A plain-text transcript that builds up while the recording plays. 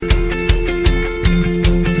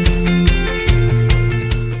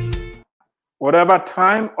Whatever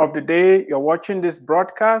time of the day you're watching this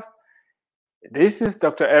broadcast, this is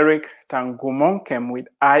Dr. Eric Tangumonkem with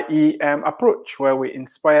IEM Approach, where we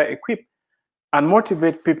inspire, equip, and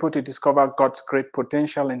motivate people to discover God's great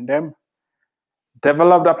potential in them,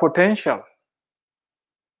 develop that potential,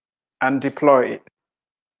 and deploy it.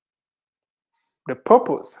 The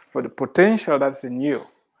purpose for the potential that's in you,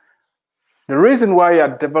 the reason why you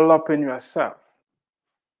are developing yourself,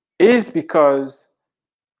 is because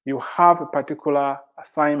you have a particular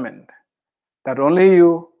assignment that only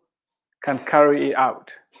you can carry it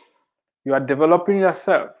out. You are developing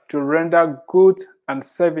yourself to render goods and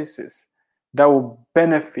services that will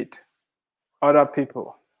benefit other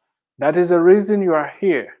people. That is the reason you are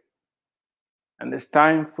here. And it's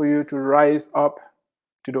time for you to rise up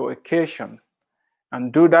to the occasion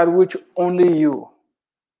and do that which only you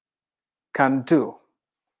can do.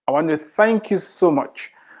 I want to thank you so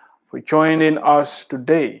much for joining us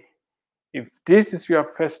today. If this is your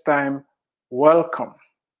first time, welcome.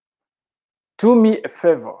 Do me a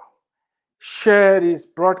favor. Share this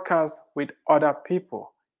broadcast with other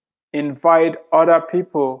people. Invite other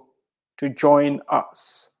people to join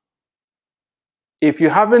us. If you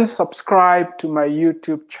haven't subscribed to my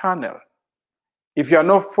YouTube channel, if you're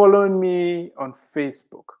not following me on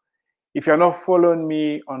Facebook, if you're not following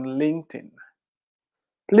me on LinkedIn,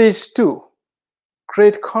 please do.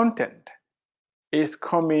 Great content is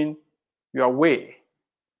coming your way.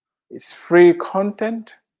 It's free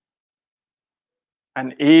content.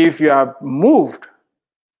 And if you are moved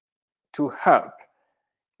to help,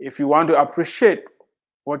 if you want to appreciate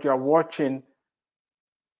what you're watching,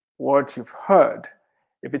 what you've heard,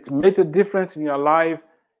 if it's made a difference in your life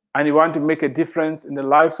and you want to make a difference in the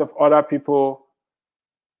lives of other people,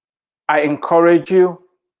 I encourage you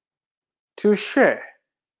to share.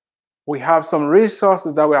 We have some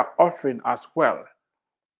resources that we are offering as well.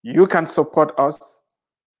 You can support us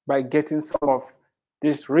by getting some of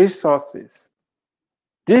these resources.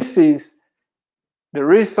 This is the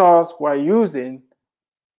resource we're using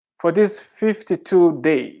for these 52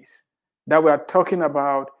 days that we are talking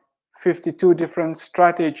about, 52 different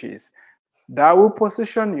strategies that will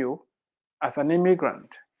position you as an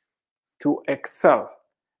immigrant to excel,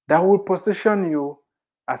 that will position you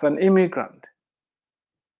as an immigrant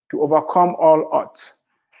to overcome all odds.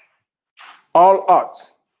 All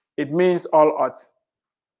odds, it means all odds.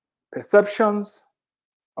 Perceptions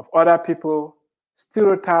of other people,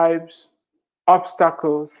 stereotypes,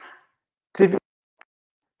 obstacles,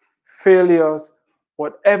 failures,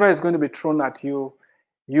 whatever is going to be thrown at you,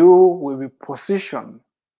 you will be positioned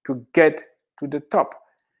to get to the top.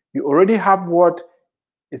 You already have what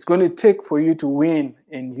it's going to take for you to win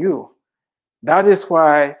in you. That is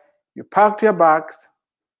why you packed your bags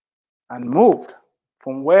and moved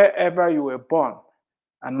from wherever you were born.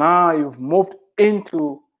 And now you've moved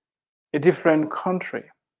into a different country.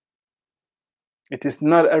 It is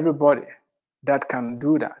not everybody that can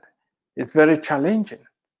do that. It's very challenging.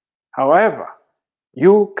 However,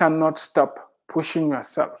 you cannot stop pushing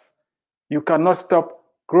yourself. You cannot stop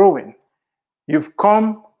growing. You've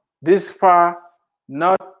come this far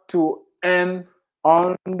not to end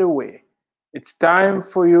on the way. It's time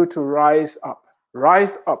for you to rise up,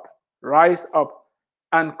 rise up, rise up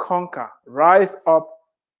and conquer, rise up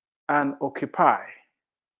and occupy.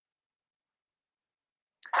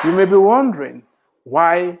 You may be wondering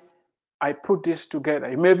why I put this together.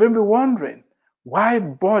 You may even be wondering, why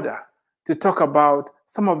bother to talk about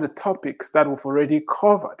some of the topics that we've already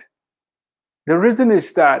covered? The reason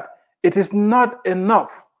is that it is not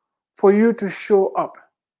enough for you to show up.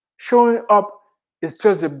 Showing up is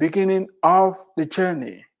just the beginning of the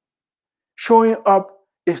journey. Showing up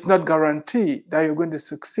is not guaranteed that you're going to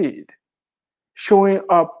succeed. Showing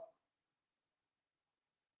up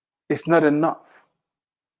is not enough.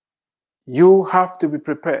 You have to be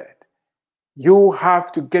prepared. You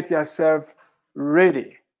have to get yourself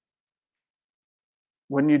ready.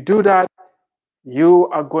 When you do that, you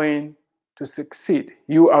are going to succeed.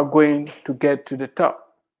 You are going to get to the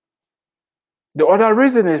top. The other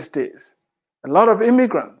reason is this. A lot of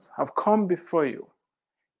immigrants have come before you.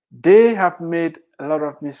 They have made a lot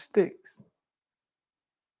of mistakes.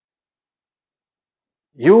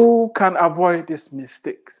 You can avoid these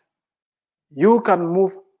mistakes. You can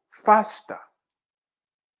move faster.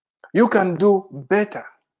 You can do better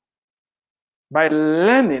by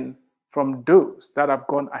learning from those that have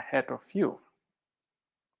gone ahead of you.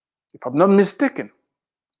 If I'm not mistaken,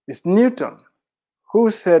 it's Newton who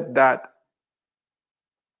said that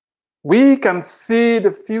we can see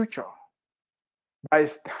the future by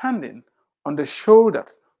standing on the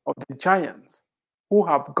shoulders of the giants who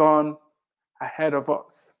have gone ahead of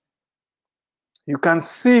us. You can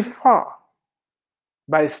see far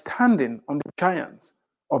by standing on the giants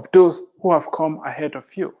of those who have come ahead of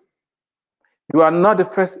you. You are not the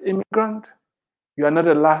first immigrant. You are not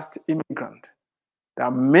the last immigrant. There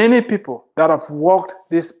are many people that have walked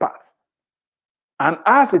this path. And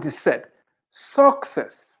as it is said,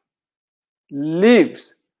 success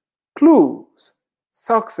leaves clues.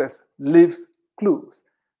 Success leaves clues.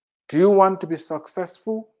 Do you want to be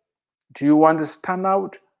successful? Do you want to stand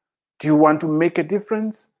out? Do you want to make a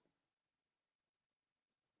difference?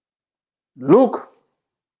 Look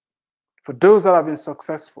for those that have been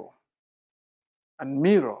successful and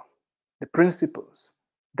mirror the principles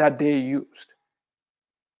that they used.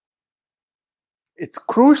 It's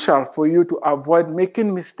crucial for you to avoid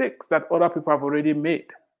making mistakes that other people have already made.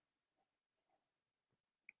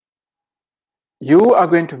 You are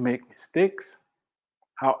going to make mistakes.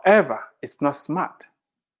 However, it's not smart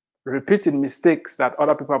repeating mistakes that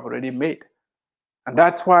other people have already made. And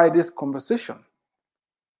that's why this conversation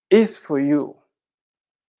is for you,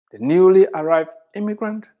 the newly arrived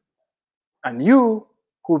immigrant, and you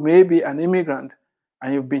who may be an immigrant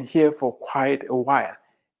and you've been here for quite a while.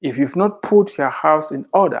 If you've not put your house in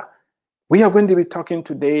order, we are going to be talking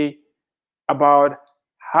today about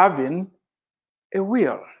having a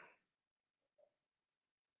will.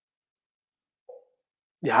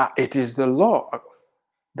 Yeah, it is the law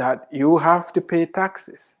that you have to pay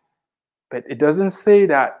taxes, but it doesn't say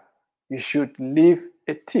that you should leave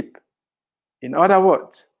a tip. In other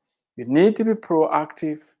words, you need to be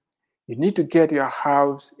proactive. You need to get your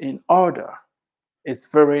house in order. It's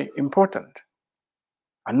very important.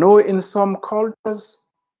 I know in some cultures,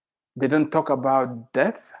 they don't talk about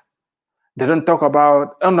death. They don't talk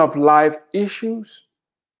about end-of-life issues.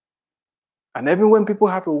 And even when people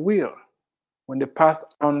have a will, when they pass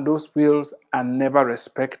on, those wills are never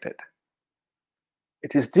respected.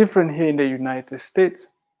 It is different here in the United States.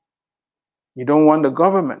 You don't want the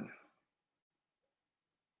government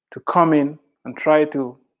to come in and try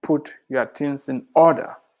to put your things in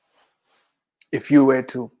order if you were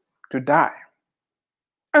to die.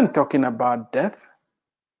 And talking about death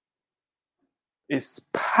is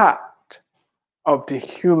part of the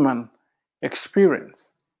human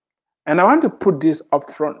experience. And I want to put this up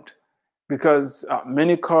front because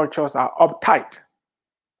many cultures are uptight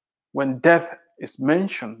when death is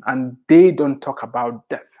mentioned and they don't talk about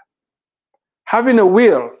death. Having a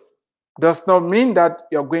will does not mean that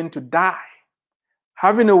you're going to die.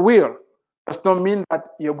 Having a will does not mean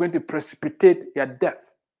that you're going to precipitate your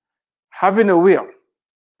death. Having a will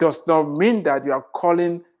does not mean that you are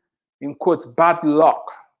calling, in quotes, bad luck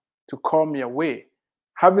to come your way.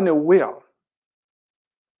 Having a will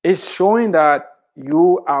is showing that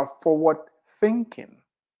you are forward thinking.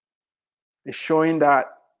 It's showing that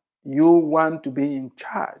you want to be in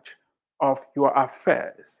charge of your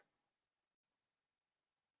affairs.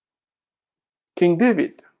 King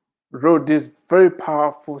David wrote this very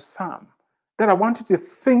powerful psalm that I want you to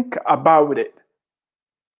think about it.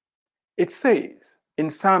 It says in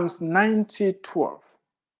Psalms 90:12,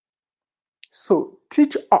 so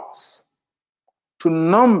teach us to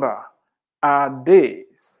number our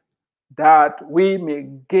days that we may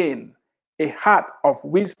gain a heart of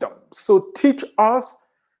wisdom. So teach us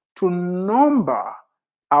to number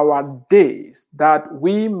our days that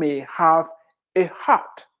we may have a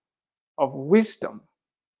heart of wisdom.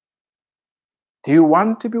 Do you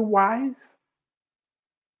want to be wise?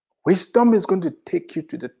 Wisdom is going to take you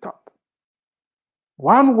to the top.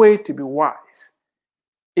 One way to be wise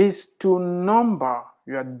is to number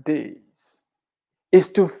your days, is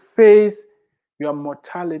to face your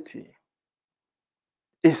mortality,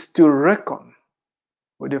 is to reckon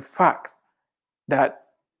with the fact that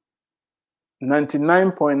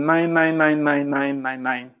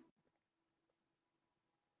 99.999999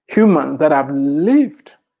 humans that have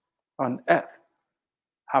lived on earth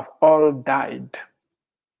have all died.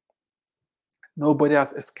 Nobody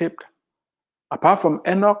has escaped. Apart from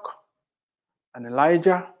Enoch and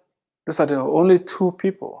Elijah, those are the only two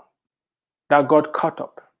people that got caught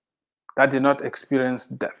up, that did not experience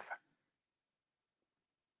death.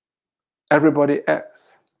 Everybody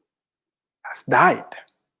else has died.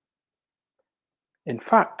 In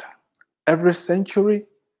fact, every century,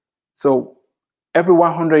 so every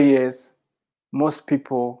 100 years, most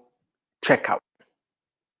people check out.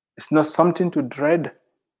 It's not something to dread,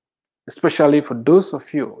 especially for those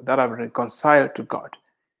of you that have reconciled to God.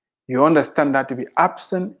 You understand that to be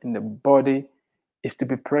absent in the body is to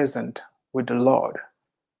be present with the Lord.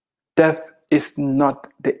 Death is not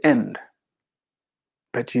the end,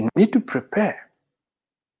 but you need to prepare.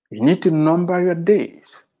 You need to number your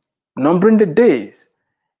days. Numbering the days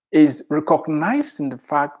is recognizing the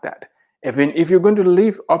fact that even if you're going to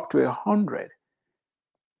live up to 100,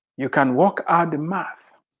 you can work out the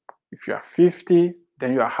math. If you are 50,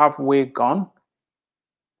 then you are halfway gone.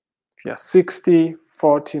 If you are 60,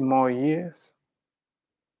 40 more years.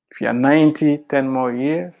 If you are 90, 10 more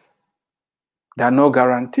years. There are no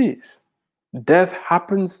guarantees. Death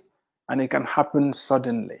happens, and it can happen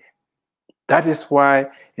suddenly. That is why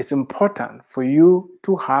it's important for you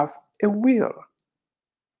to have a will.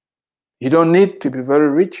 You don't need to be very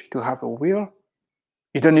rich to have a will.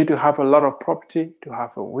 You don't need to have a lot of property to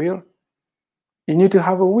have a will. You need to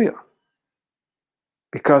have a will.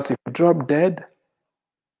 Because if you drop dead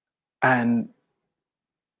and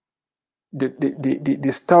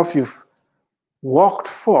the stuff you've worked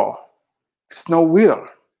for, if it's no will,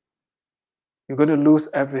 you're going to lose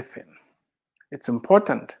everything. It's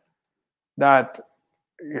important that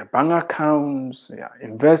your bank accounts, your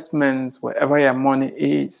investments, wherever your money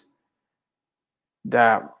is,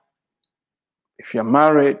 that if you're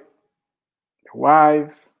married, your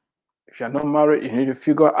wife, if you're not married, you need to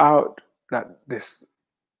figure out that this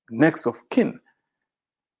next of kin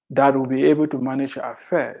that will be able to manage your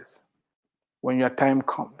affairs when your time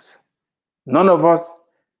comes. None of us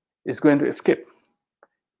is going to escape.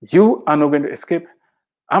 You are not going to escape.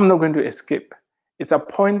 I'm not going to escape. It's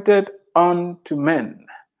appointed unto men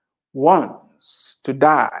once to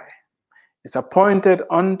die. It's appointed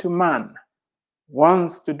unto man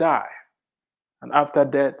once to die. And after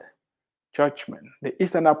death, judgment. There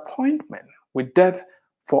is an appointment with death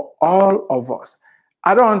for all of us.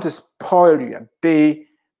 I don't want to spoil your day,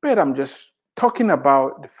 but I'm just talking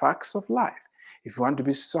about the facts of life. If you want to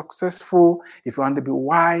be successful, if you want to be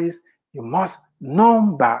wise, you must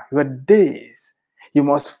number your days. You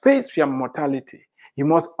must face your mortality. You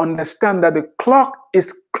must understand that the clock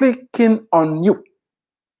is clicking on you.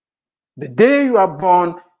 The day you are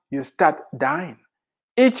born, you start dying.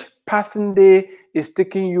 Each passing day is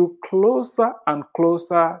taking you closer and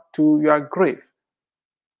closer to your grave.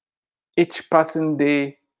 Each passing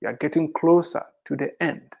day, you are getting closer to the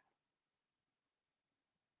end.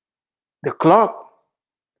 The clock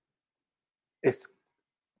is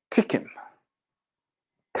ticking.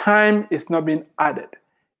 Time is not being added,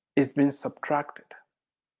 it's being subtracted.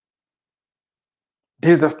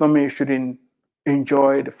 This does not mean you shouldn't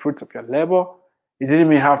enjoy the fruits of your labor. You didn't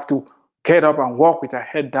mean have to get up and walk with your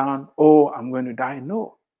head down. Oh, I'm going to die.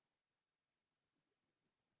 No.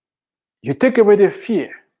 You take away the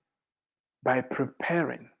fear by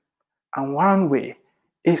preparing. And one way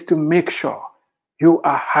is to make sure you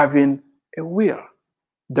are having a will.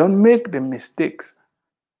 Don't make the mistakes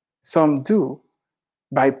some do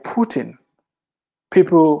by putting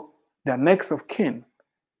people, their next of kin,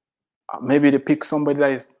 maybe they pick somebody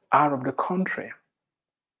that is out of the country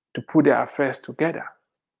to put their affairs together.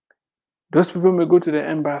 Those people may go to the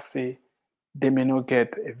embassy, they may not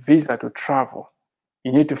get a visa to travel.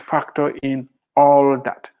 You need to factor in all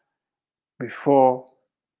that before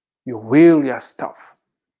you will your stuff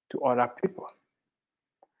to other people.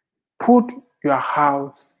 Put your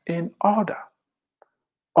house in order.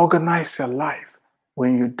 Organize your life.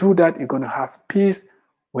 When you do that, you're going to have peace.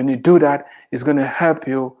 When you do that, it's going to help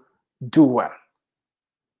you do well.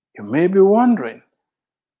 You may be wondering,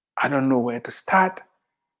 I don't know where to start.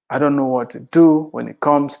 I don't know what to do when it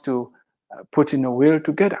comes to putting a will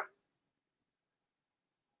together.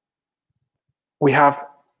 We have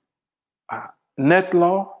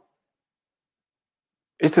NetLaw.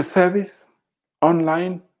 It's a service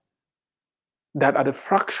online that at a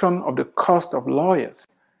fraction of the cost of lawyers,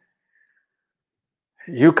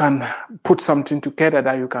 you can put something together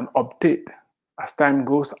that you can update as time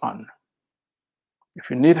goes on. If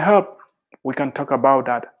you need help, we can talk about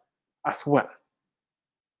that as well.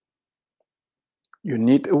 You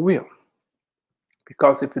need a will.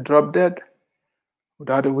 Because if you drop dead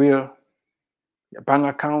without a will, your bank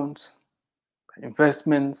accounts,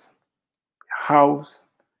 investments, your house,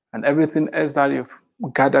 and everything else that you've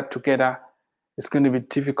gathered together, it's going to be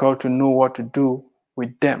difficult to know what to do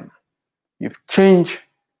with them. You've changed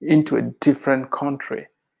into a different country.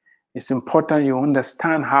 It's important you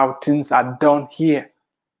understand how things are done here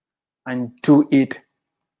and do it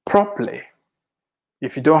properly.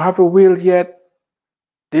 If you don't have a will yet,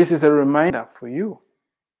 this is a reminder for you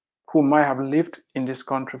who might have lived in this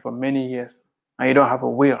country for many years and you don't have a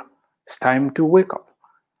will. It's time to wake up.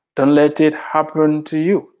 Don't let it happen to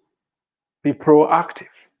you. Be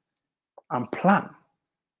proactive and plan.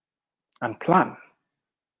 And plan.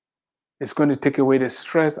 It's going to take away the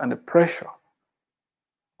stress and the pressure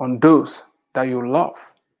on those that you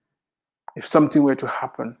love if something were to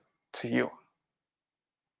happen to you.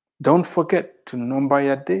 Don't forget to number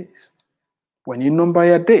your days. When you number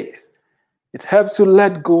your days, it helps you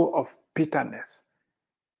let go of bitterness.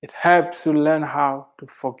 It helps you learn how to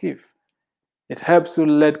forgive. It helps you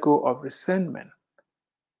let go of resentment.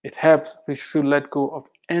 It helps you let go of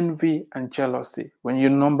envy and jealousy when you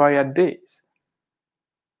number your days.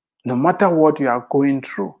 No matter what you are going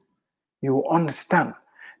through, you will understand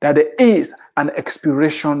that there is an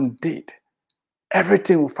expiration date.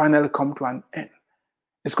 Everything will finally come to an end.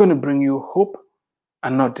 It's going to bring you hope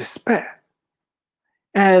and not despair.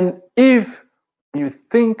 And if you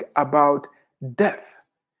think about death,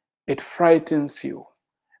 it frightens you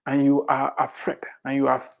and you are afraid and you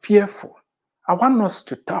are fearful, I want us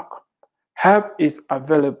to talk. Help is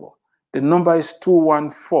available. The number is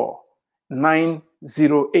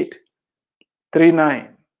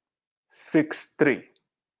 214-908-3963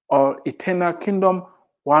 or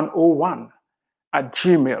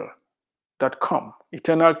eternalkingdom101@gmail.com.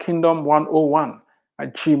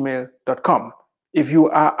 eternalkingdom101@gmail.com. If you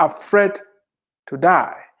are afraid to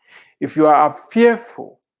die, if you are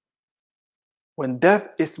fearful when death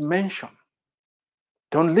is mentioned,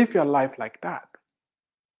 don't live your life like that.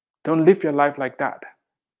 Don't live your life like that.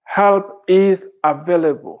 Help is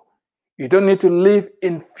available. You don't need to live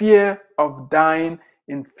in fear of dying,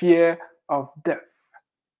 in fear of death.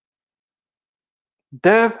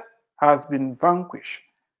 Death has been vanquished.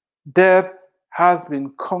 Death has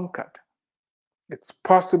been conquered. It's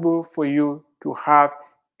possible for you to have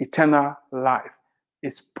eternal life.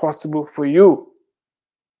 It's possible for you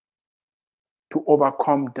to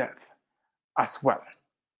overcome death as well.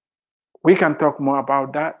 We can talk more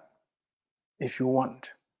about that if you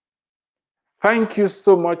want. Thank you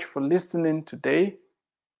so much for listening today.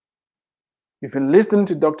 You've been listening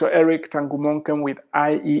to Dr. Eric Tangumonkem with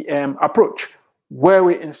IEM Approach, where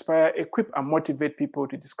we inspire, equip, and motivate people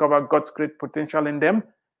to discover God's great potential in them,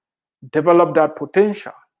 develop that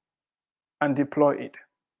potential, and deploy it.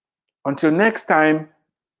 Until next time,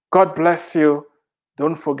 God bless you.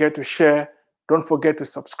 Don't forget to share. Don't forget to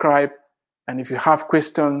subscribe. And if you have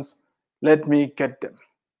questions, let me get them.